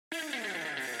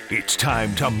It's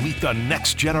time to meet the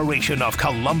next generation of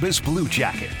Columbus Blue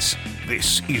Jackets.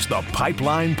 This is the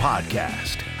Pipeline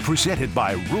Podcast, presented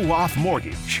by Ruoff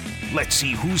Mortgage. Let's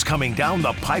see who's coming down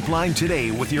the pipeline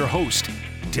today with your host,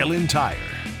 Dylan Tyrer.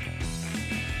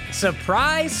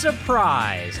 Surprise,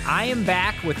 surprise. I am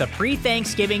back with a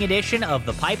pre-Thanksgiving edition of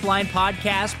the Pipeline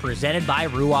Podcast presented by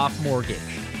Ruoff Mortgage.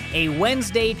 A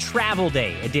Wednesday travel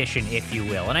day edition, if you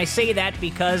will. And I say that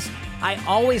because I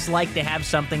always like to have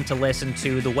something to listen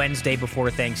to the Wednesday before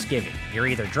Thanksgiving. You're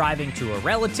either driving to a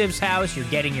relative's house, you're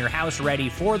getting your house ready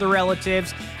for the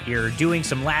relatives, you're doing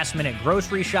some last-minute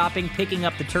grocery shopping, picking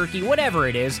up the turkey, whatever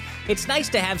it is. It's nice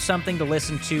to have something to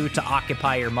listen to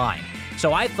occupy your mind.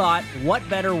 So I thought, what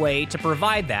better way to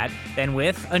provide that than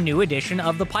with a new edition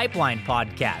of the Pipeline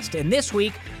Podcast. And this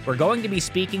week, we're going to be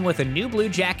speaking with a new Blue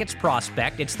Jackets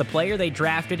prospect. It's the player they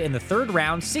drafted in the third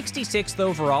round, 66th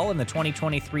overall in the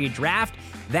 2023 draft.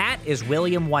 That is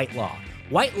William Whitelaw.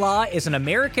 Whitelaw is an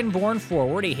American-born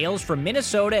forward. He hails from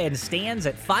Minnesota and stands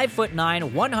at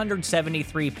 5'9",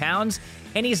 173 pounds.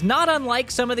 And he's not unlike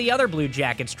some of the other Blue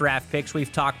Jackets draft picks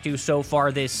we've talked to so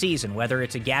far this season, whether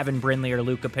it's a Gavin Brindley or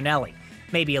Luca Pinelli.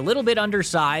 Maybe a little bit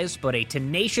undersized, but a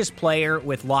tenacious player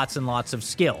with lots and lots of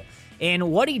skill. And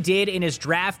what he did in his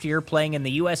draft year playing in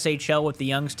the USHL with the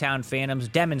Youngstown Phantoms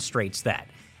demonstrates that.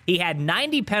 He had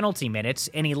 90 penalty minutes,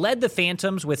 and he led the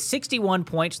Phantoms with 61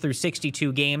 points through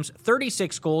 62 games,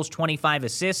 36 goals, 25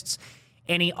 assists,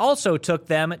 and he also took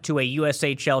them to a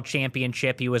USHL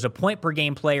championship. He was a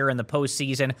point-per-game player in the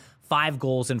postseason, 5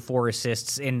 goals and 4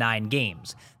 assists in 9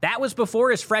 games. That was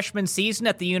before his freshman season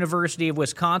at the University of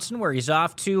Wisconsin, where he's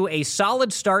off to a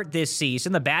solid start this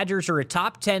season. The Badgers are a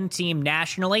top 10 team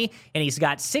nationally, and he's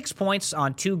got 6 points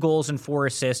on 2 goals and 4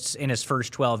 assists in his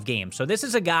first 12 games. So this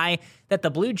is a guy that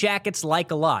the Blue Jackets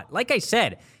like a lot. Like I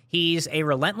said, he's a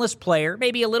relentless player,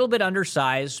 maybe a little bit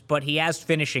undersized, but he has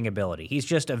finishing ability. He's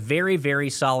just a very, very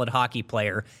solid hockey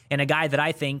player and a guy that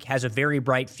I think has a very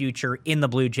bright future in the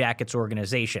Blue Jackets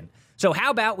organization. So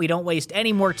how about we don't waste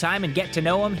any more time and get to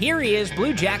know him? Here he is,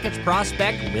 Blue Jackets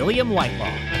prospect William Whitelaw.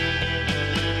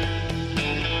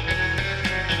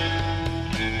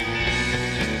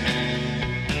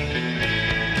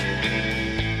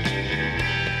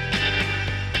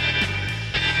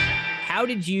 How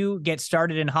did you get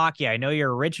started in hockey? I know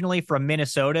you're originally from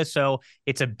Minnesota, so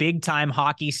it's a big-time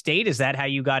hockey state. Is that how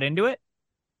you got into it?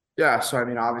 Yeah, so I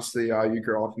mean, obviously, you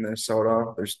grow up in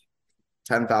Minnesota. There's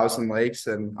 10,000 lakes,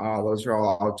 and those are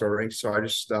all outdoor rinks.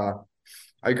 So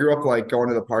I grew up like going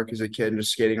to the park as a kid and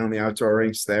just skating on the outdoor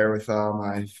rinks there with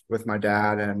my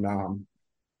dad,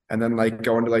 and then like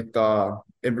going to like the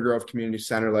Inver Grove Community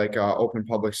Center, like open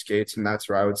public skates, and that's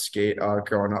where I would skate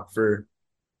growing up for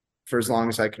as long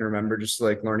as I can remember, just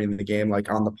like learning the game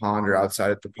like on the pond or outside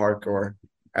at the park or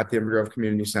at the Inver Grove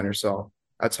Community Center. So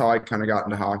that's how I kind of got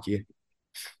into hockey.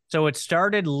 So it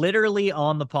started literally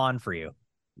on the pond for you.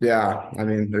 Yeah, I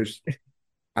mean,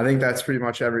 I think that's pretty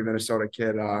much every Minnesota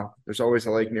kid. There's always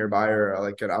a lake nearby or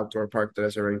like an outdoor park that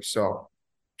has a rink, so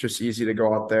just easy to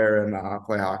go out there and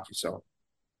play hockey. So,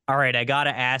 all right, I got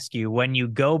to ask you, when you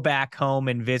go back home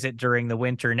and visit during the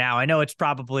winter now, I know it's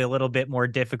probably a little bit more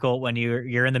difficult when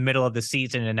you're in the middle of the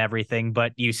season and everything,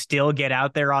 but you still get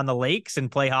out there on the lakes and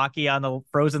play hockey on the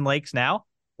frozen lakes now?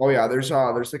 Oh yeah, there's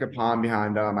like a pond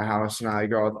behind my house, and I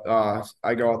go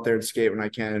out there and skate when I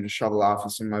can and just shovel off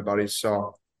with some of my buddies.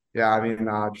 So yeah, I mean,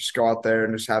 just go out there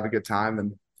and just have a good time,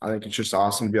 and I think it's just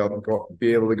awesome to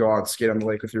be able to go out and skate on the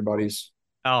lake with your buddies.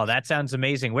 Oh, that sounds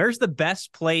amazing. Where's the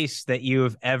best place that you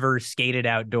have ever skated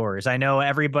outdoors? I know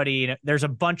everybody, there's a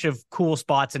bunch of cool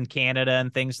spots in Canada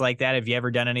and things like that. Have you ever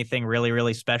done anything really,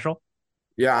 really special?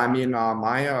 Yeah, I mean,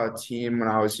 my team when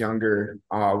I was younger,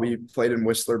 we played in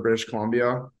Whistler, British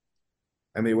Columbia,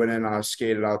 and we went and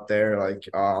skated out there like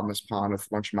on this pond with a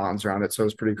bunch of mountains around it. So it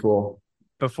was pretty cool.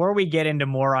 Before we get into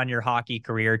more on your hockey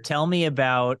career, tell me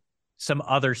about some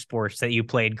other sports that you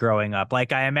played growing up.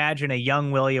 Like I imagine a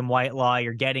young William Whitelaw,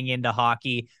 you're getting into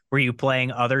hockey. Were you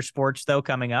playing other sports though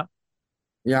coming up?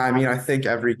 Yeah, I mean, I think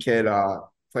every kid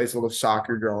plays a little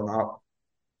soccer growing up.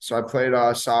 So I played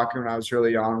soccer when I was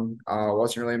really young. It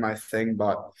wasn't really my thing,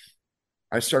 but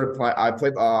I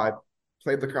played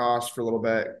lacrosse for a little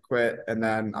bit, quit, and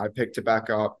then I picked it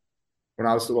back up when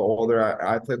I was a little older.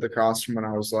 I played lacrosse from when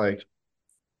I was like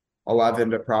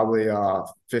 11 to probably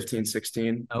 15,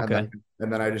 16. Okay.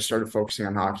 And then I just started focusing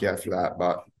on hockey after that.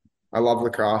 But I love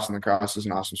lacrosse, and lacrosse is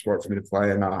an awesome sport for me to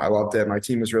play, and I loved it. My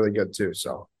team was really good too,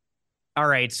 so. All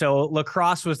right, so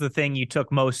lacrosse was the thing you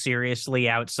took most seriously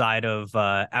outside of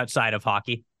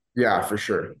hockey? Yeah, for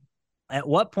sure. At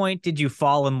what point did you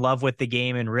fall in love with the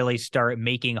game and really start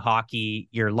making hockey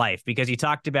your life? Because you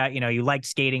talked about, you liked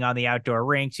skating on the outdoor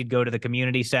rinks, you'd go to the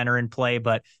community center and play,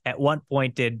 but at what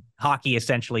point did hockey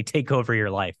essentially take over your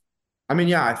life? I mean,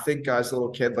 yeah, I think as a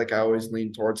little kid, like I always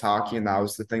leaned towards hockey, and that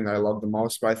was the thing that I loved the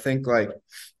most. But I think like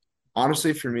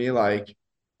honestly for me, like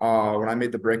when I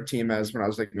made the brick team as when I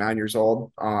was like 9 years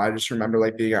old, I just remember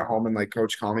like being at home and like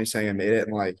coach calling me saying I made it,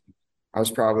 and like I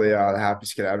was probably the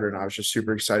happiest kid ever, and I was just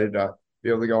super excited to be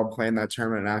able to go and play in that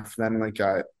tournament. And after then, like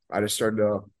I just started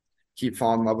to keep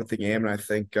falling in love with the game, and I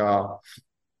think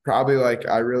probably like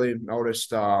I really noticed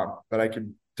that I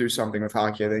could do something with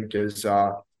hockey. I think is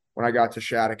when I got to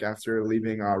Shattuck after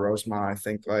leaving Rosemont. I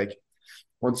think like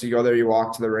once you go there, you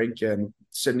walk to the rink, and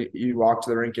you walk to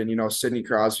the rink, and Sidney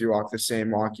Crosby walked the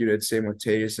same walk you did, same with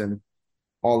Taze and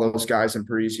all those guys in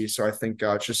Parisi. So I think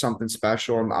it's just something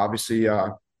special, and obviously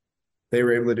they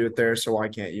were able to do it there, so why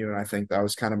can't you? And I think that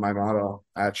was kind of my motto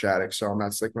at Shattuck. So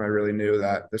that's like when I really knew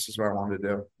that this is what I wanted to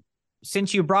do.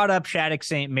 Since you brought up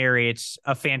Shattuck-St. Mary, it's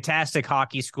a fantastic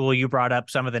hockey school. You brought up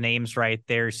some of the names right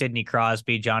there: Sidney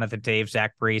Crosby, Jonathan Toews,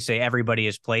 Zach Parise. Everybody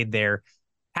has played there.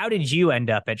 How did you end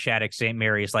up at Shattuck-St.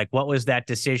 Mary's? Like, what was that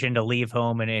decision to leave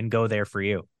home and go there for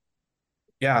you?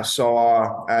 Yeah,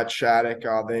 so at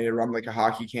Shattuck, they run like a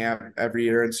hockey camp every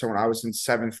year. And so when I was in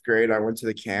seventh grade, I went to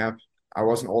the camp. I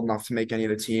wasn't old enough to make any of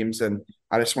the teams, and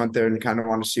I just went there and kind of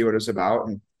wanted to see what it was about.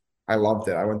 And I loved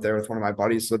it. I went there with one of my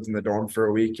buddies, lived in the dorm for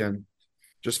a week, and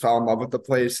just fell in love with the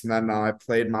place. And then I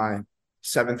played my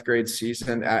seventh grade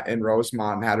season in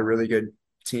Rosemont and had a really good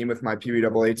team with my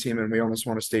PBAA team, and we almost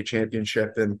won a state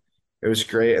championship, and it was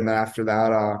great. And then after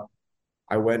that,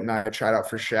 I went and I tried out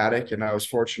for Shattuck, and I was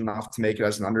fortunate enough to make it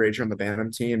as an underager on the Bantam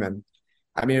team. And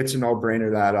I mean, it's a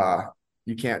no-brainer that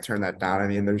you can't turn that down. I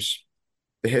mean, there's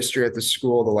the history at the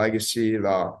school, the legacy,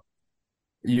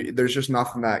 there's just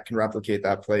nothing that can replicate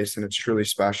that place, and it's truly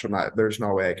special. There's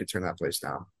no way I could turn that place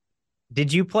down.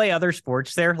 Did you play other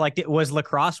sports there? Like, was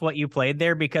lacrosse what you played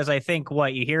there? Because I think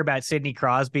what you hear about Sidney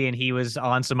Crosby, and he was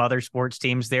on some other sports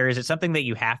teams there. Is it something that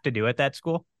you have to do at that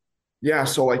school? Yeah,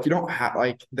 so like you don't have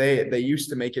like they used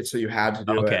to make it so you had to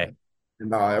do Okay. it,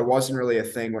 and it wasn't really a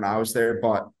thing when I was there.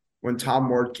 But when Tom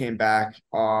Ward came back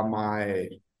my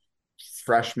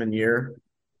freshman year,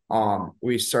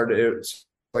 we started. It was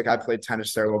like I played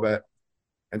tennis there a little bit,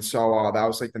 and so that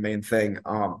was like the main thing.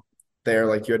 There,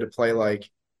 like you had to play like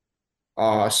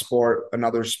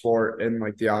another sport in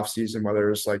like the off season, whether it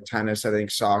was like tennis, I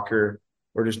think soccer,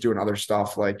 or just doing other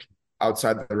stuff like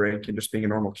outside the rink and just being a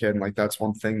normal kid. And like that's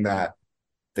one thing that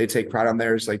they take pride on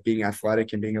there is like being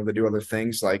athletic and being able to do other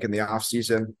things. Like in the off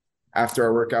season, after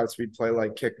our workouts, we'd play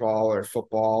like kickball or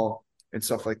football and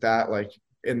stuff like that. Like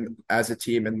in as a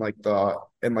team in like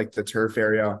the turf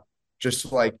area, just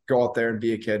to like go out there and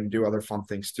be a kid and do other fun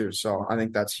things too. So I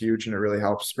think that's huge, and it really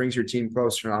helps, brings your team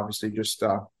closer, and obviously just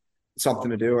something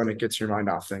to do, and it gets your mind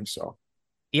off things. So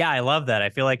Yeah, I love that. I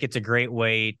feel like it's a great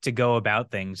way to go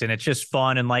about things, and it's just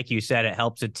fun. And like you said, it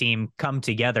helps a team come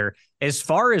together. As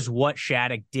far as what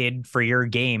Shattuck did for your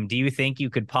game, do you think you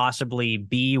could possibly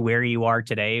be where you are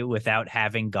today without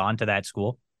having gone to that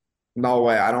school? no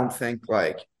way. I don't think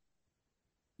like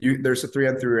there's a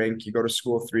 3-on-3 rink. You go to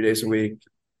school 3 days a week.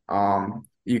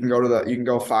 You can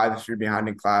go five if you're behind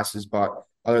in classes, but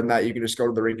other than that, you can just go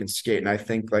to the rink and skate. And I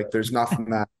think like there's nothing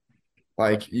that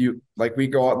like we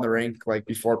go out in the rink like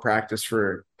before practice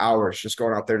for hours, just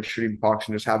going out there and shooting pucks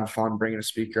and just having fun, bringing a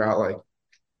speaker out. Like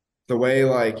the way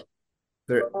like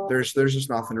there's just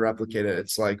nothing to replicate it.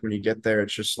 It's like when you get there,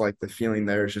 it's just like the feeling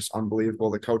there is just unbelievable.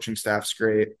 The coaching staff's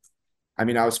great. I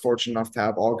mean, I was fortunate enough to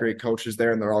have all great coaches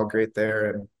there, and they're all great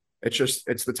there. And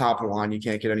it's the top of the line. You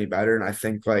can't get any better. And I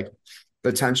think like the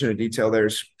attention to detail there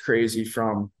is crazy,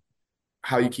 from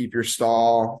how you keep your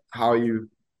stall, how you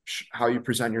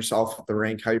present yourself at the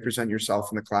rink, how you present yourself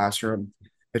in the classroom.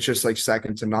 It's just like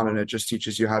second to none, and it just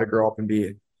teaches you how to grow up and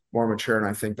be more mature. And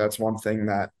I think that's one thing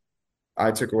that I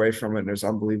took away from it, and it was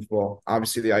unbelievable.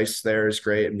 Obviously, the ice there is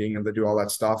great, and being able to do all that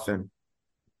stuff, and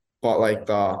but like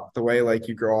the way like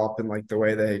you grow up and like the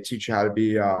way they teach you how to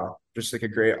be just like a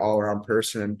great all around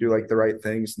person and do like the right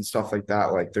things and stuff like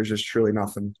that. Like there's just truly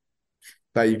nothing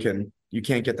that you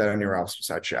can't get that anywhere else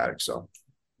besides Shattuck. So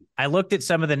I looked at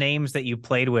some of the names that you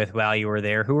played with while you were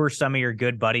there. Who were some of your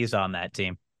good buddies on that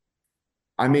team?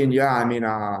 I mean, yeah, I mean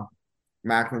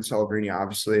Macklin Celebrini,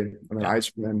 obviously, and then Yeah.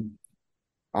 Iceman,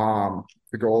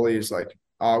 the goalies, like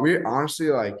we honestly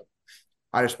like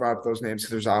I just brought up those names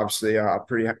because there's obviously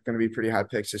pretty going to be pretty high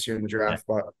picks this year in the Yeah. draft.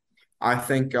 But I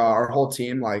think our whole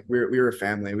team, like we were a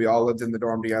family. We all lived in the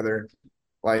dorm together.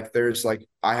 Like there's like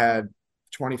I had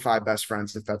 25 best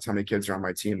friends if that's how many kids are on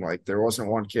my team. Like there wasn't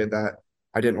one kid that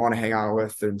I didn't want to hang out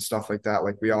with and stuff like that.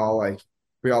 We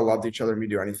all loved each other and we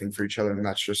do anything for each other, and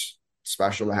that's just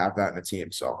special to have that in a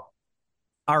team. So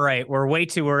All right, we're way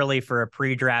too early for a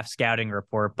pre-draft scouting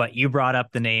report, but you brought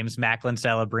up the names Macklin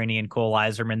Celebrini and Cole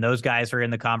Iserman. Those guys are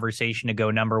in the conversation to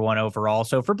go number 1 overall.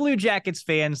 So for Blue Jackets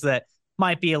fans that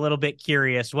might be a little bit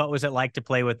curious, what was it like to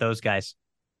play with those guys?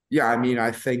 yeah, I mean,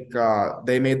 I think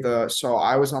so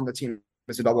I was on the team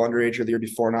as a double underager the year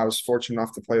before, and I was fortunate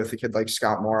enough to play with a kid like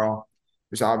Scott Morrow,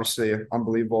 who's obviously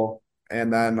unbelievable.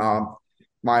 And then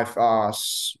my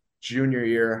junior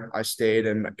year, I stayed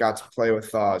and got to play with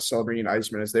Celebrini and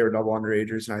Eisman as they were double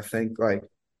underagers. And I think like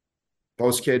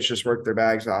those kids just work their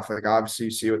bags off. Like obviously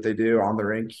you see what they do on the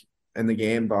rink in the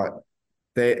game, but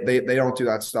they don't do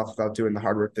that stuff without doing the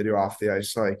hard work they do off the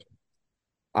ice. Like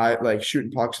I like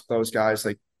shooting pucks with those guys.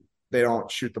 Like they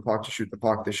don't shoot the puck to shoot the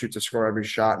puck. They shoot to score every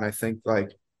shot. And I think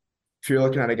like if you're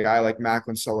looking at a guy like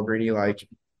Macklin Celebrini, like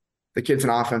the kid's an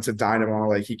offensive dynamo.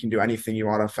 Like he can do anything you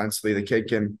want offensively. The kid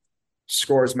can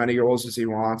score as many goals as he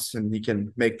wants, and he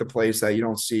can make the plays that you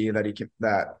don't see that he can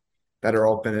that are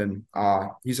open.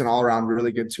 And he's an all around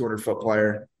really good 200-foot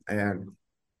player, and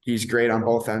he's great on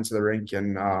both ends of the rink.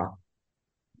 And I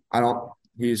don't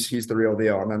he's the real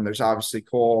deal. And then there's obviously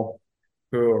Cole,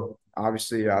 who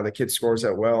obviously the kid scores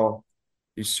at will.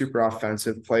 He's super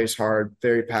offensive, plays hard,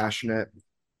 very passionate,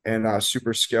 and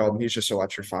super skilled. And he's just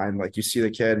electrifying. Like you see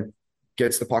the kid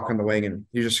gets the puck on the wing and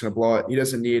he's just going to blow it. He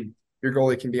doesn't need your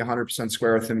goalie can be 100%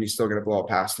 square with him. And he's still going to blow it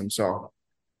past him. So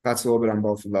that's a little bit on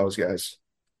both of those guys.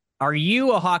 Are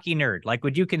you a hockey nerd? Like,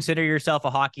 would you consider yourself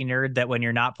a hockey nerd that when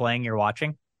you're not playing, you're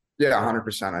watching? Yeah,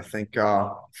 100%. I think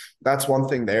that's one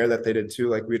thing there that they did too.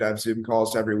 Like we'd have Zoom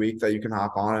calls every week that you can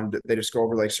hop on and they just go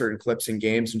over like certain clips in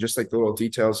games and just like the little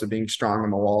details of being strong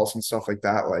on the walls and stuff like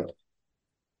that.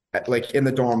 Like in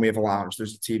the dorm, we have a lounge.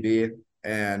 There's a TV,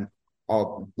 and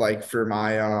all like for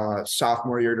my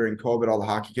sophomore year during COVID, all the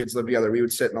hockey kids lived together. We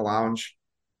would sit in the lounge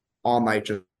all night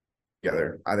just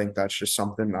together. I think that's just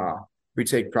something we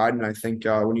take pride in. I think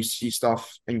when you see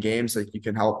stuff in games, like you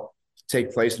can help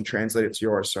take place and translate it to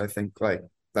yours. So I think like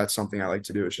that's something I like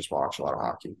to do is just watch a lot of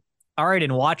hockey. All right.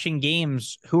 And watching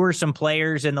games, who are some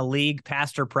players in the league,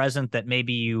 past or present, that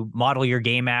maybe you model your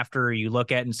game after, or you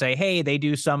look at and say, hey, they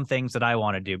do some things that I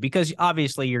want to do? Because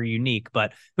obviously you're unique,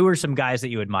 but who are some guys that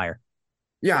you admire?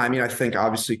 Yeah, I mean, I think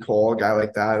obviously Cole, a guy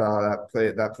like that,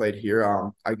 that played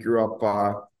here. I grew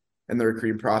up in the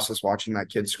recruiting process watching that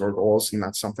kid score goals, and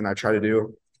that's something I try to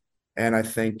do. And I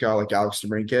think like Alex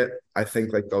DeBrincat, I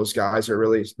think like those guys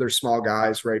they're small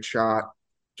guys, right shot,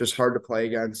 just hard to play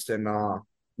against, and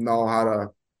know how to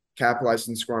capitalize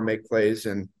and score and make plays.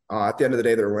 And at the end of the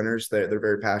day, they're winners. They're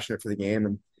very passionate for the game,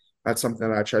 and that's something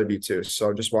that I try to be too.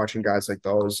 So just watching guys like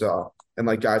those and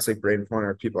like guys like Braden Point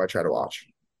are people I try to watch.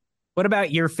 What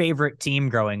about your favorite team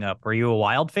growing up? Were you a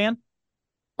Wild fan?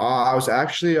 I was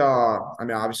actually, I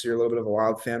mean, obviously you're a little bit of a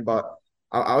Wild fan, but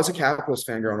I was a Capitals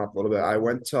fan growing up a little bit. I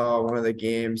went to one of the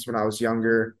games when I was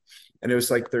younger, and it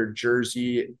was like their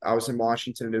jersey. I was in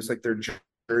Washington, and it was like their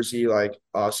jersey, like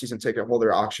season ticket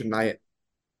holder auction night.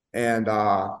 And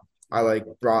I like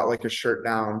brought like a shirt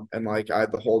down, and like I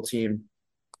had the whole team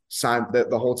sign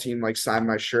the whole team like signed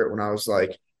my shirt when I was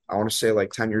like, I want to say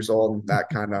like 10 years old. And that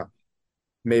kind of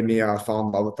made me fall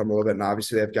in love with them a little bit. And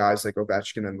obviously they have guys like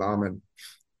Ovechkin and them, and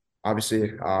obviously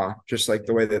just like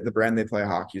the way that the brand they play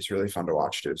hockey is really fun to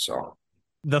watch too. So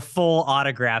The full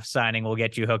autograph signing will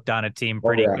get you hooked on a team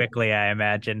pretty quickly, I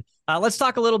imagine. Let's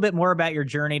talk a little bit more about your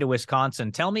journey to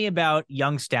Wisconsin. Tell me about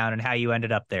Youngstown and how you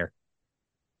ended up there.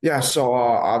 yeah, so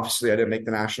obviously I didn't make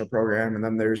the national program, and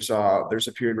then there's a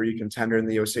period where you can tender in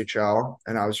the USHL,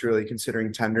 and I was really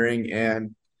considering tendering,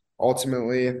 and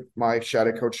ultimately my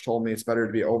Shattuck coach told me it's better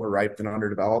to be overripe than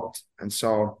underdeveloped, and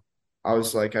so I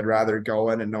was like, I'd rather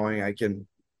go in and knowing I can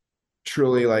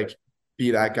truly like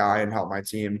be that guy and help my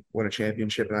team win a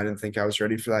championship, and I didn't think I was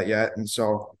ready for that yet, and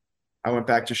so I went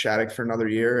back to Shattuck for another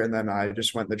year, and then I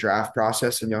just went the draft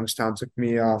process, and Youngstown took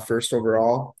me first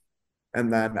overall.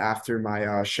 And then after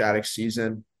my Shattuck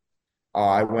season,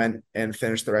 I went and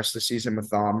finished the rest of the season with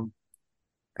them.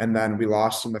 And then we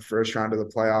lost in the first round of the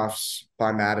playoffs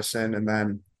by Madison. And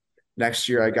then next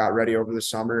year I got ready over the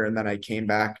summer. And then I came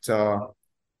back to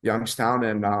Youngstown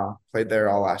and played there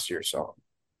all last year. So,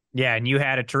 yeah, and you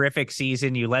had a terrific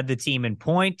season. You led the team in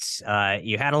points.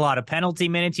 You had a lot of penalty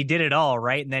minutes. You did it all,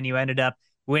 right? And then you ended up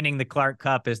winning the Clark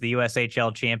Cup as the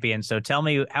USHL champion. So tell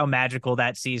me how magical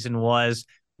that season was,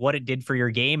 what it did for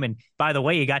your game. And by the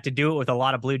way, you got to do it with a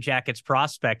lot of Blue Jackets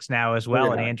prospects now as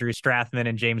well, and Andrew Strathman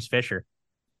and James Fisher.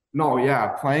 No, yeah,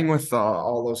 playing with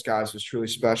all those guys was truly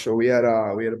special. We had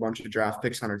a bunch of draft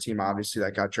picks on our team, obviously,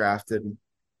 that got drafted. And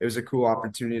it was a cool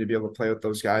opportunity to be able to play with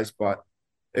those guys. But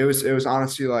it was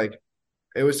honestly like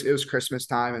it was Christmas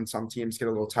time, and some teams get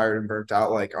a little tired and burnt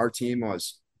out. Like our team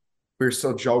was, we were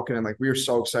still joking, and like we were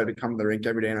so excited to come to the rink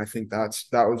every day. And I think that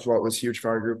was what was huge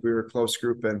for our group. We were a close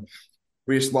group, and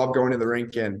we just loved going to the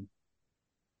rink and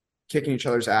kicking each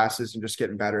other's asses and just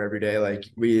getting better every day. Like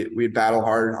we'd battle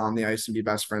hard on the ice and be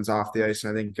best friends off the ice.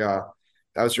 And I think that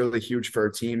was really huge for our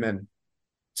team. And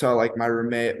so like my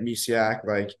roommate Misiak,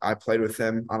 like I played with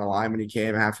him on a line when he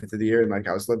came halfway through the year, and like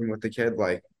I was living with the kid.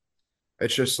 Like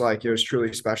it's just like it was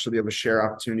truly special to be able to share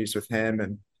opportunities with him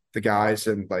and the guys.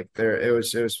 And like there it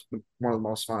was one of the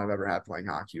most fun I've ever had playing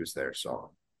hockey was there.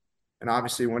 So, and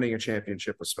obviously winning a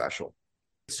championship was special.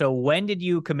 So when did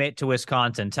you commit to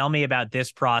Wisconsin? Tell me about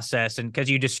this process. And because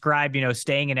you described,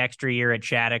 staying an extra year at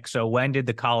Shattuck. So when did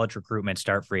the college recruitment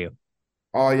start for you?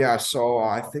 Oh yeah, so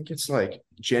I think it's like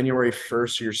January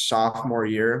 1st, your sophomore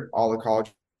year, all the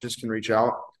colleges can reach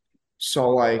out.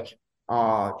 So like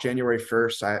January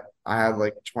 1st, I had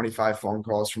like 25 phone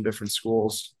calls from different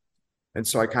schools. And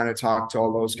so I kind of talked to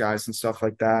all those guys and stuff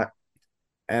like that.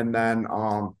 And then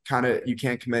kind of you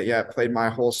can't commit yet. Played my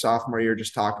whole sophomore year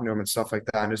just talking to them and stuff like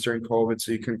that. And it's during COVID,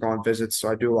 so you couldn't go on visits.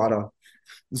 So I do a lot of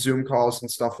Zoom calls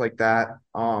and stuff like that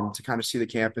to kind of see the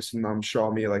campus and them show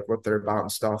me like what they're about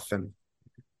and stuff. And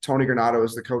Tony Granato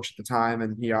was the coach at the time,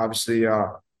 and he obviously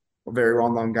a very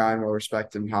well-known guy and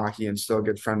well-respected in hockey, and still a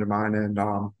good friend of mine. And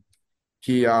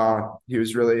he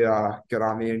was really good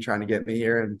on me and trying to get me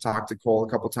here, and talked to Cole a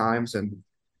couple times. And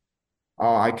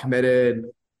I committed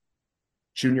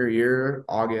junior year,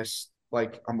 August,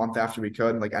 like a month after we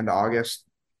could, like end of August.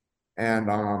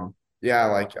 And yeah,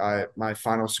 like my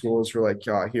final schools were like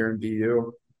here in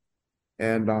BU,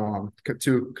 and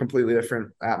two completely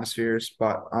different atmospheres.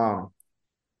 But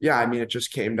yeah, I mean, it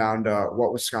just came down to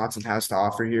what Wisconsin has to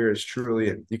offer here is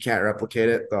truly, you can't replicate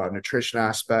it. The nutrition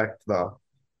aspect, the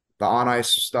on ice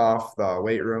stuff, the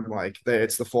weight room, like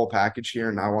it's the full package here.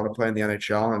 And I want to play in the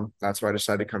NHL, and that's why I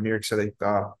decided to come here because I think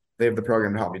they have the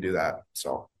program to help me do that.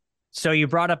 So you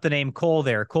brought up the name Cole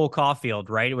there, Cole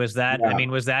Caulfield, right? Was that, I Yeah. mean,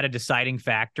 was that a deciding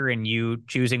factor in you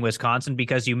choosing Wisconsin?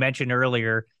 Because you mentioned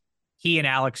earlier, he and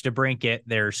Alex DeBrincat,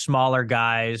 they're smaller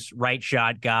guys, right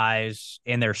shot guys,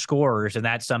 and they're scorers. And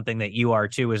that's something that you are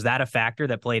too. Is that a factor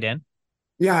that played in?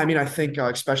 Yeah, I mean, I think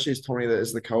especially as Tony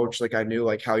is the coach, like I knew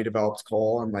like how he developed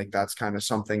Cole, and like that's kind of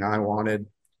something I wanted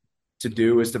to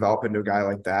do is develop into a guy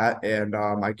like that. And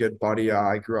my good buddy,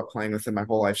 I grew up playing with him my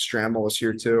whole life. Stramel was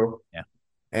here too, Yeah.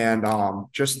 and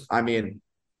just I mean,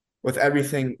 with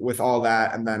everything, with all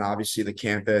that, and then obviously the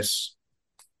campus,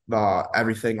 the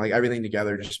everything, like everything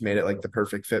together, just made it like the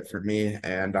perfect fit for me.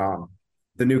 And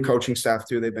the new coaching staff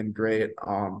too, they've been great.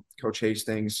 Coach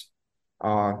Hastings,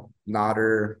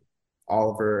 Nodder,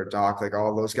 Oliver, Doc, like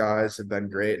all those guys have been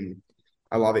great, and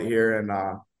I love it here.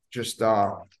 And just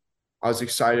I was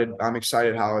excited. I'm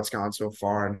excited how it's gone so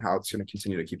far and how it's going to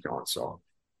continue to keep going. So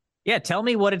Yeah, tell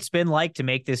me what it's been like to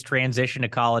make this transition to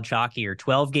college hockey. You're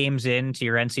 12 games into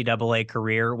your NCAA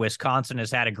career. Wisconsin has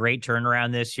had a great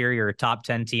turnaround this year. You're a top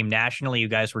 10 team nationally. You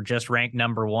guys were just ranked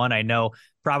number one. I know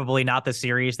probably not the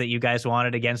series that you guys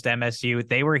wanted against MSU.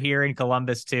 They were here in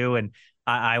Columbus too, and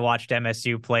I watched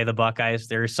MSU play the Buckeyes.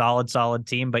 They're a solid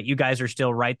team, but you guys are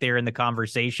still right there in the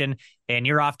conversation, and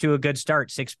you're off to a good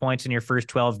start, 6 points in your first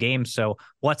 12 games. So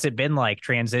what's it been like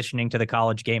transitioning to the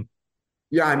college game?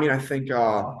 yeah, I mean, I think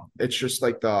it's just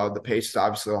like the pace is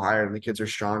obviously a little higher and the kids are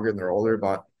stronger and they're older,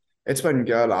 but it's been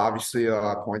good. Obviously,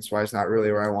 points wise, not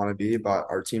really where I want to be, but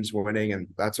our team's winning, and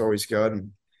that's always good.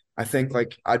 And I think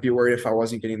like I'd be worried if I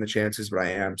wasn't getting the chances, but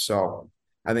I am. So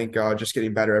I think just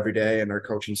getting better every day, and our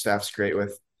coaching staff's great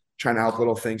with trying to help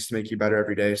little things to make you better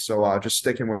every day. So just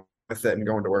sticking with it and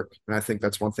going to work. And I think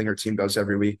that's one thing our team does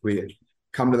every week. We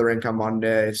come to the rink on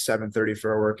Monday, 7:30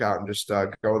 for a workout, and just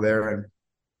go there and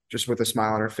just with a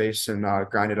smile on our face and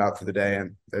grind it out through the day.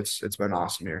 And it's been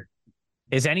awesome here.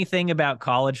 Is anything about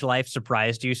college life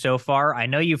surprised you so far? I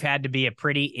know you've had to be a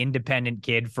pretty independent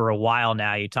kid for a while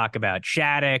now. You talk about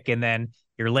Shattuck, and then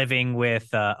you're living with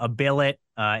a billet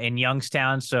in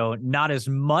Youngstown. So not as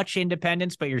much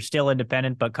independence, but you're still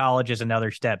independent, but college is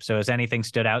another step. So has anything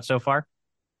stood out so far?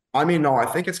 I mean, no, I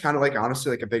think it's kind of like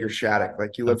honestly like a bigger Shattuck.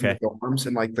 Like you live in Okay. the dorms,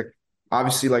 and like the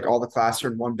obviously like all the classes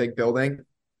are in one big building.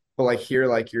 But like here,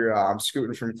 like you're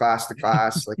scooting from class to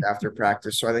class, like after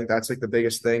practice. So I think that's like the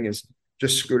biggest thing is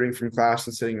just scooting from class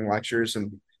and sitting in lectures.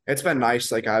 And it's been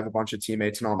nice. Like I have a bunch of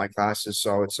teammates in all my classes,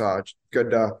 so it's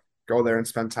good to go there and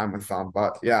spend time with them.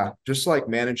 But yeah, just like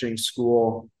managing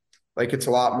school, like it's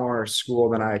a lot more school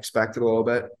than I expected a little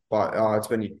bit, but it's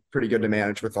been pretty good to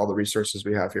manage with all the resources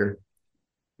we have here.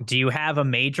 Do you have a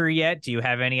major yet? Do you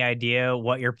have any idea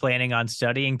what you're planning on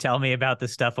studying? Tell me about the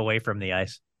stuff away from the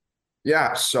ice.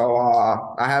 Yeah, so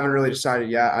I haven't really decided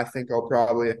yet. I think I'll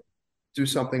probably do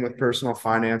something with personal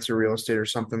finance or real estate or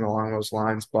something along those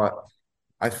lines. But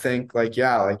I think like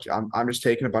yeah, like I'm just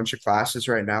taking a bunch of classes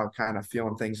right now, kind of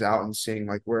feeling things out and seeing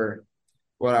like where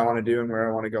what I want to do and where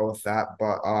I want to go with that.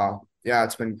 But yeah,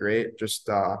 it's been great. Just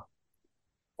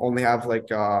only have like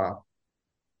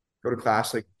go to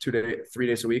class like 3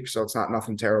 days a week, so it's not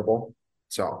nothing terrible.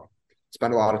 So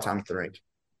spend a lot of time at the rink.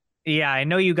 Yeah, I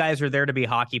know you guys are there to be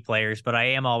hockey players, but I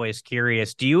am always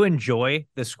curious. Do you enjoy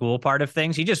the school part of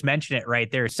things? You just mentioned it right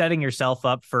there, setting yourself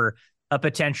up for a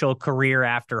potential career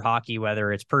after hockey,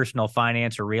 whether it's personal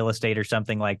finance or real estate or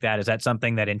something like that. Is that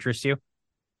something that interests you?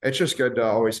 It's just good to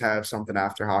always have something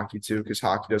after hockey too, because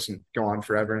hockey doesn't go on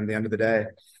forever. And at the end of the day,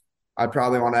 I'd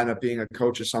probably want to end up being a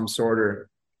coach of some sort or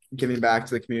giving back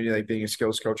to the community, like being a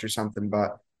skills coach or something.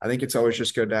 But I think it's always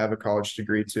just good to have a college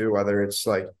degree too, whether it's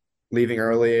like leaving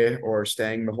early or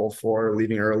staying the whole four, or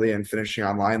leaving early and finishing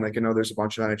online. Like I know there's a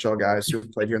bunch of NHL guys who've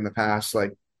played here in the past.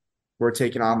 Like we're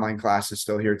taking online classes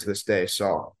still here to this day.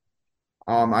 So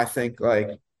I think like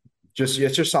just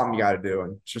it's just something you got to do,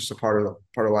 and it's just a part of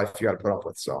life you got to put up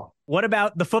with. So What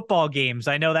about the football games?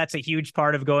 I know that's a huge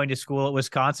part of going to school at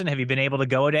Wisconsin. Have you been able to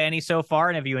go to any so far,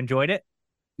 and have you enjoyed it?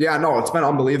 yeah, no, it's been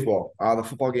unbelievable. The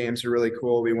football games are really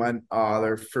cool. We went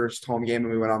their first home game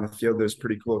and we went on the field. It was a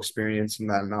pretty cool experience. And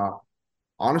then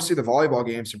honestly, the volleyball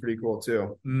games are pretty cool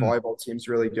too. Mm, Volleyball team's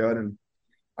really good, and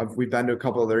we've been to a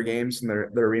couple of their games, and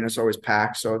their arena's always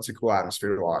packed, so it's a cool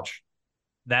atmosphere to watch.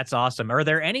 that's awesome. Are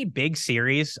there any big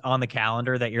series on the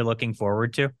calendar that you're looking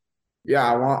forward to?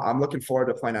 Yeah, I'm looking forward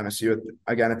to playing MSU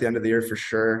again at the end of the year for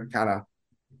sure. Kind of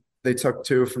they took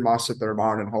two from us at their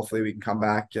barn, and hopefully we can come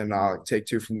back and take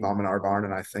two from them in our barn.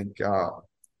 And I think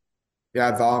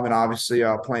yeah, them and obviously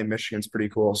playing Michigan's pretty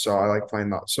cool. So I like playing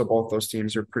those. So both those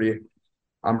teams are pretty.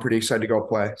 I'm pretty excited to go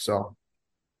play. So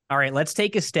All right, let's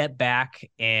take a step back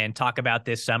and talk about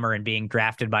this summer and being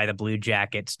drafted by the Blue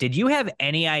Jackets. Did you have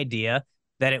any idea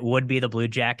that it would be the Blue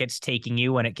Jackets taking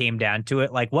you when it came down to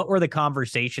it? Like, what were the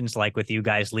conversations like with you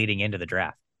guys leading into the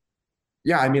draft?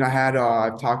 yeah, I mean,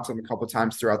 I've talked to them a couple of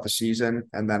times throughout the season,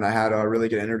 and then I had a really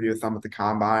good interview with them at the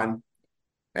combine,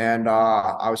 and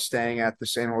I was staying at the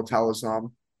same hotel as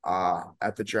them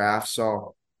at the draft.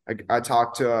 So I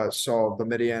talked to so the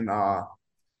Midian.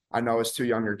 I know his two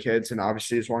younger kids, and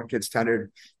obviously his one kid's tenured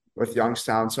with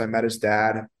Youngstown. So I met his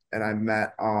dad, and I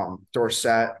met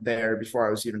Dorsett there before I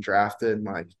was even drafted. And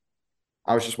like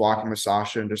I was just walking with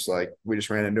Sasha, and just like we just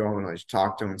ran into him and like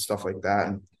talked to him and stuff like that.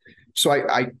 And so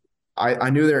I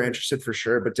knew they were interested for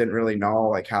sure, but didn't really know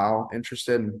like how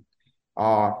interested. And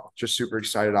just super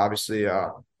excited. Obviously,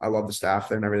 I love the staff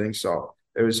there and everything. So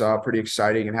it was pretty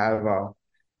exciting, and have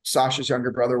Sasha's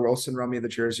younger brother Wilson run me the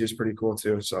jersey is pretty cool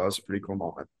too. So it was a pretty cool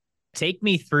moment. Take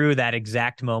me through that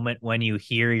exact moment when you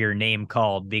hear your name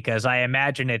called, because I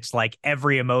imagine it's like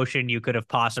every emotion you could have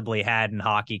possibly had in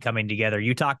hockey coming together.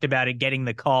 You talked about it, getting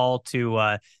the call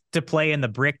to play in the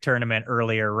brick tournament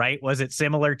earlier, right? Was it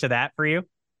similar to that for you?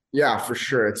 Yeah, for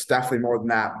sure. It's definitely more than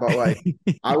that. But like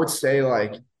I would say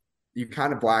like you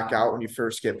kind of black out when you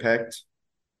first get picked.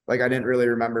 Like I didn't really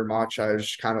remember much. I was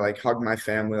just kind of like hugged my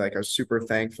family. Like I was super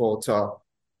thankful to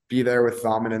be there with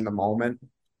them and in the moment.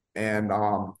 And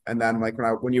then like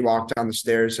when you walked down the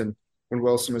stairs and when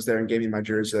Wilson was there and gave me my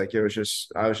jersey, like it was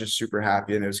just I was just super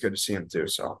happy, and it was good to see him too.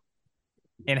 So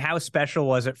And how special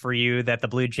was it for you that the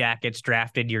Blue Jackets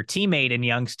drafted your teammate in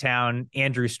Youngstown,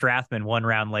 Andrew Strathman, one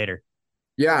round later?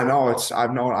 yeah, no, it's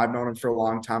I've known him for a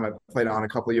long time. I've played on a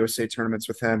couple of USA tournaments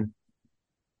with him.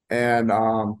 And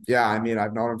yeah, I mean,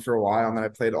 I've known him for a while, and then I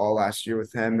played all last year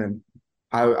with him. And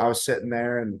I was sitting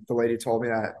there, and the lady told me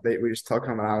that we just took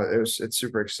him, and it's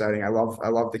super exciting. I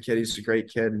love the kid. He's a great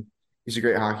kid. And he's a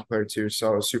great hockey player too.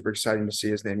 So it was super exciting to see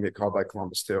his name get called by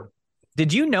Columbus too.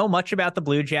 Did you know much about the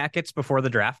Blue Jackets before the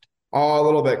draft? Oh, a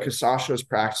little bit because Sasha was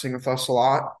practicing with us a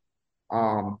lot.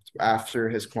 After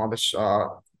his Columbus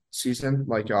season,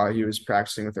 like he was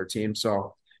practicing with our team,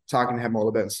 so talking to him a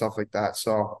little bit and stuff like that.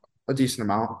 So a decent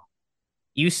amount.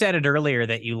 You said it earlier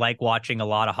that you like watching a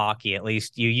lot of hockey, at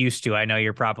least you used to. I know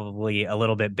you're probably a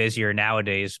little bit busier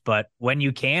nowadays, but when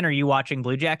you can, are you watching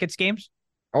Blue Jackets games?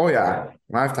 Oh yeah,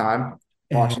 when I have time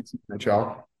watching some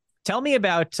NHL. Tell me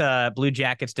about Blue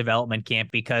Jackets development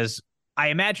camp, because I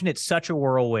imagine it's such a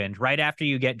whirlwind. Right after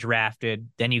you get drafted,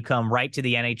 then you come right to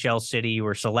the NHL city you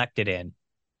were selected in.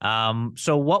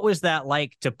 So what was that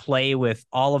like to play with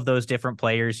all of those different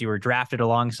players you were drafted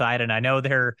alongside? And I know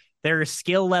there are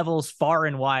skill levels far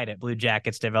and wide at Blue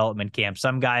Jackets development camp.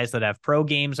 Some guys that have pro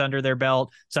games under their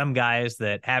belt, some guys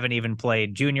that haven't even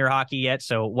played junior hockey yet.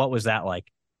 So what was that like?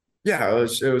 Yeah, it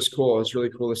was cool. It was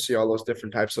really cool to see all those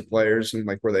different types of players and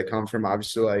like where they come from.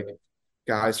 Obviously, like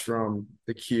guys from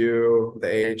the Q,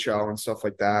 the AHL, and stuff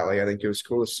like that. Like I think it was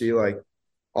cool to see like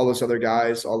all those other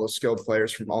guys, all those skilled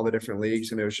players from all the different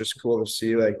leagues, and it was just cool to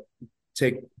see like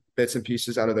take bits and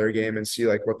pieces out of their game and see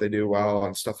like what they do well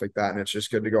and stuff like that. And it's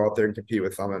just good to go out there and compete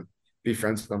with them and be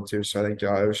friends with them too. So I think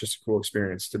it was just a cool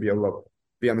experience to be able to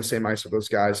be on the same ice with those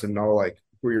guys and know like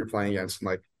who you're playing against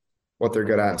and like what they're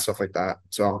good at and stuff like that.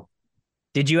 So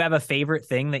Did you have a favorite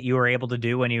thing that you were able to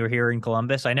do when you were here in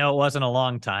Columbus? I know it wasn't a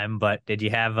long time, but did you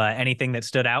have anything that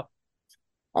stood out?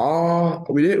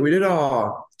 we did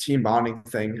a team bonding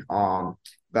thing.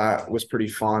 That was pretty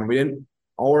fun. We didn't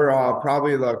or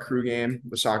probably the crew game,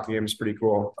 the soccer game is pretty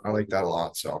cool. I like that a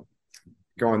lot. So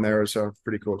going there was a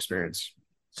pretty cool experience.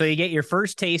 So you get your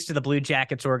first taste of the Blue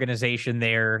Jackets organization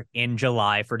there in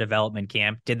July for development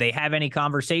camp. Did they have any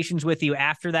conversations with you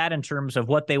after that in terms of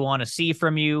what they want to see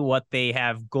from you, what they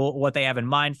have in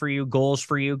mind for you, goals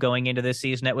for you going into this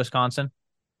season at Wisconsin?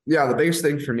 Yeah, the biggest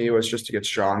thing for me was just to get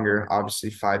stronger.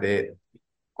 Obviously, 5'8".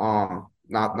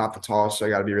 Not the tallest, so I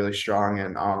got to be really strong.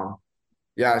 And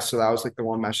yeah, so that was like the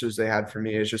one message they had for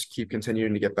me is just keep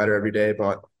continuing to get better every day,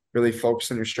 but really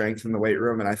focus on your strength in the weight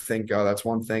room. And I think that's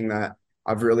one thing that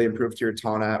I've really improved here a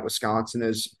ton at Wisconsin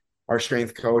is our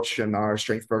strength coach and our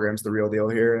strength program is the real deal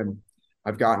here. And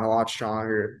I've gotten a lot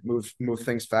stronger, move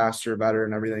things faster, better,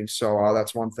 and everything. So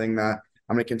that's one thing that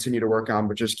I'm going to continue to work on,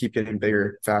 but just keep getting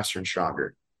bigger, faster, and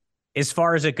stronger. As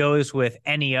far as it goes with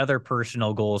any other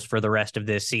personal goals for the rest of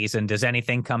this season, does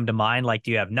anything come to mind? Like,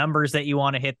 do you have numbers that you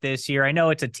want to hit this year? I know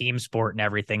it's a team sport and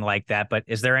everything like that, but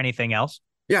is there anything else?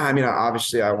 Yeah, I mean,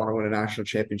 obviously, I want to win a national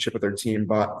championship with our team,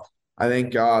 but I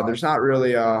think there's not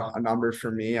really a number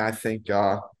for me. I think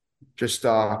just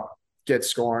get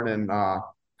scoring and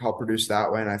help produce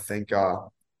that way, and I think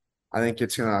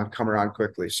it's gonna come around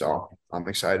quickly. So I'm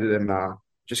excited and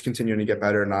just continuing to get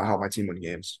better and help my team win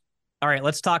games. All right,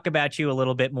 let's talk about you a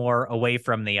little bit more away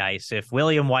from the ice. If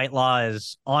William Whitelaw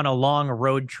is on a long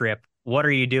road trip, what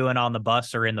are you doing on the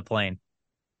bus or in the plane?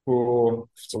 Cool.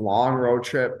 If it's a long road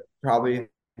trip, probably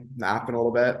napping a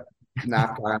little bit.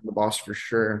 Nap guy on the bus for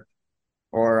sure.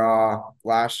 Or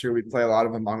last year we play a lot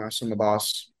of Among Us on the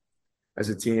bus as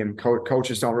a team.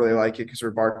 Coaches don't really like it because we're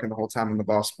barking the whole time on the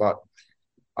bus. But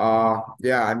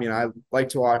yeah, I mean, I like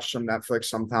to watch some Netflix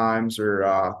sometimes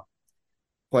or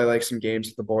play like some games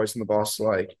with the boys on the bus,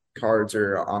 like cards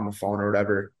or on the phone or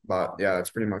whatever. But yeah, that's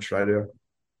pretty much what I do.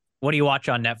 What do you watch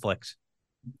on Netflix?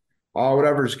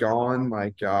 Whatever's going,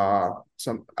 like I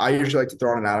usually like to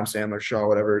throw on an Adam Sandler show,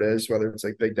 whatever it is, whether it's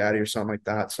like Big Daddy or something like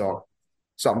that. So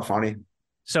something funny.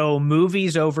 So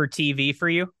movies over TV for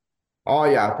you? Oh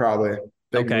yeah, probably.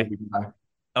 Big Okay. movie guy.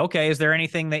 Okay. Is there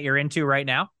anything that you're into right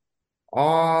now?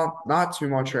 Not too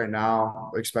much right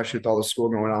now, especially with all the school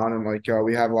going on and like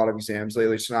we have a lot of exams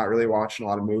lately, so not really watching a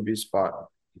lot of movies, but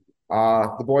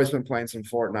the boys been playing some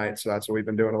Fortnite, so that's what we've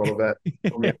been doing a little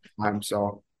bit time.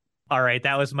 So All right.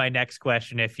 That was my next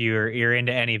question. If you're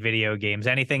into any video games,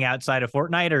 anything outside of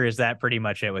Fortnite, or is that pretty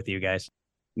much it with you guys?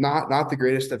 not the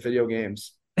greatest at video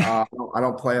games. I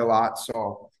don't play a lot,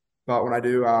 so but when I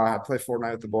do, I play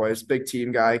Fortnite with the boys. Big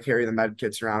team guy, carry the med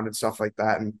kits around and stuff like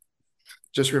that, and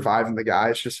just reviving the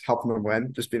guys, just helping them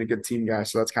win, just being a good team guy.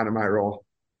 So that's kind of my role.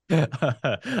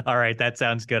 All right. That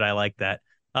sounds good. I like that.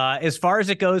 As far as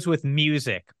it goes with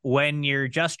music, when you're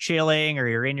just chilling or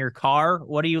you're in your car,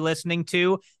 what are you listening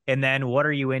to? And then what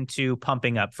are you into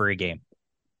pumping up for a game?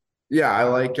 Yeah, I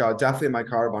like definitely in my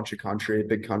car a bunch of country,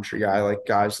 big country guy. I like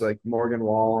guys like Morgan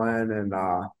Wallen and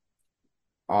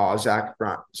Zach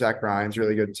Bryan's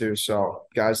really good too. So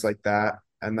guys like that.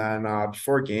 And then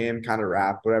before game, kind of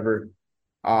rap, whatever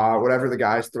the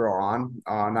guys throw on,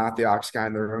 not the ox guy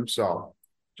in the room. So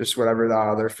just whatever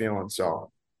they're feeling.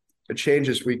 So it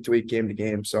changes week to week, game to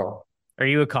game. So Are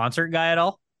you a concert guy at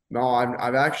all? no,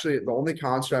 I've actually the only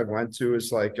concert I've went to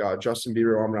is like Justin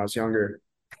Bieber one when I was younger.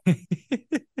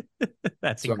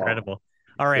 That's So incredible.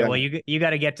 All right. yeah. Well, you got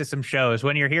to get to some shows.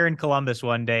 When you're here in Columbus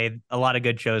one day, a lot of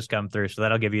good shows come through. So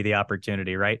that'll give you the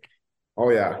opportunity, right? Oh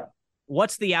yeah.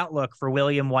 What's the outlook for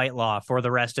William Whitelaw for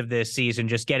the rest of this season?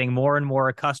 Just getting more and more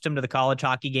accustomed to the college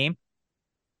hockey game?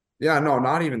 Yeah, no,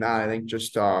 not even that. I think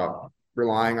just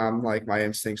relying on like my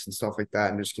instincts and stuff like that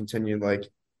and just continue like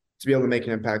to be able to make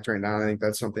an impact right now. I think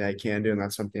that's something I can do and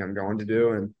that's something I'm going to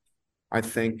do. And I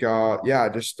think yeah,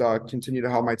 just continue to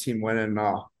help my team win and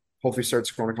hopefully start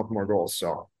scoring a couple more goals.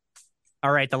 So.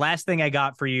 All right, the last thing I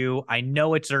got for you, I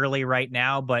know it's early right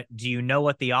now, but do you know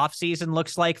what the off season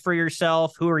looks like for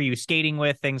yourself? Who are you skating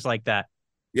with? Things like that.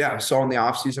 Yeah, so in the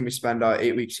off season, we spend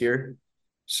 8 weeks here.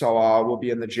 So we'll be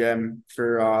in the gym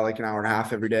for like an hour and a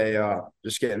half every day,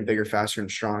 just getting bigger, faster, and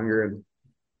stronger. And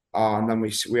then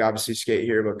we obviously skate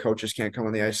here, but coaches can't come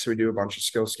on the ice, so we do a bunch of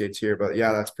skill skates here. But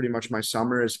yeah, that's pretty much my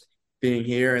summer is being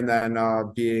here and then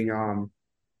and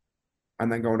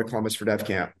then going to Columbus for Dev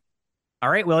Camp. All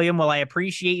right, William. Well, I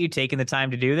appreciate you taking the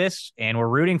time to do this, and we're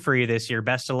rooting for you this year.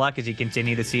 Best of luck as you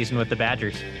continue the season with the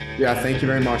Badgers. Yeah, thank you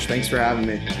very much. Thanks for having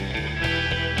me.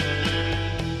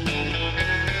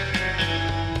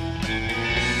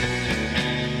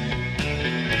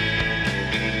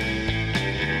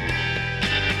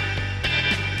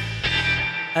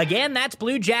 Again, that's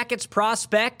Blue Jackets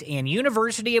prospect and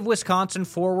University of Wisconsin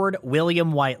forward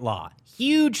William Whitelaw.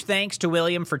 Huge thanks to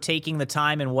William for taking the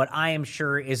time in what I am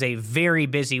sure is a very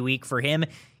busy week for him.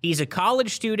 He's a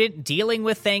college student dealing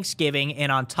with Thanksgiving,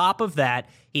 and on top of that,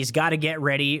 he's got to get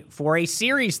ready for a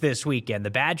series this weekend. The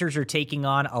Badgers are taking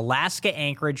on Alaska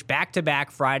Anchorage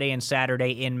back-to-back Friday and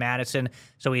Saturday in Madison,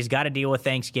 so he's got to deal with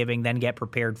Thanksgiving, then get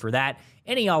prepared for that.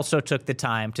 And he also took the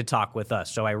time to talk with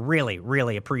us, so I really,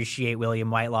 really appreciate William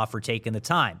Whitelaw for taking the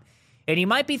time. And you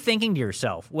might be thinking to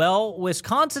yourself, well,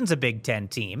 Wisconsin's a Big Ten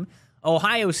team.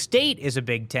 Ohio State is a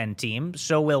Big Ten team,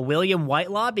 so will William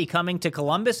Whitelaw be coming to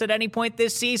Columbus at any point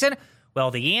this season?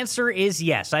 Well, the answer is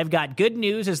yes. I've got good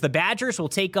news as the Badgers will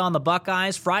take on the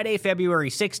Buckeyes Friday, February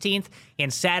 16th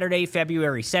and Saturday,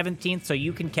 February 17th, so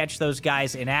you can catch those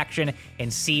guys in action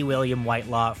and see William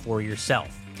Whitelaw for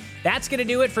yourself. That's going to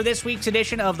do it for this week's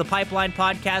edition of the Pipeline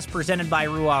Podcast presented by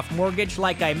Ruoff Mortgage.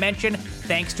 Like I mentioned,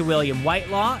 thanks to William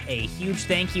Whitelaw. A huge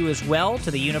thank you as well to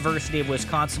the University of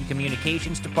Wisconsin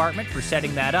Communications Department for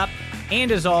setting that up.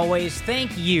 And as always,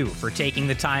 thank you for taking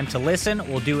the time to listen.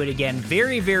 We'll do it again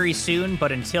very, very soon.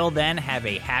 But until then, have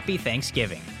a happy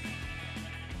Thanksgiving.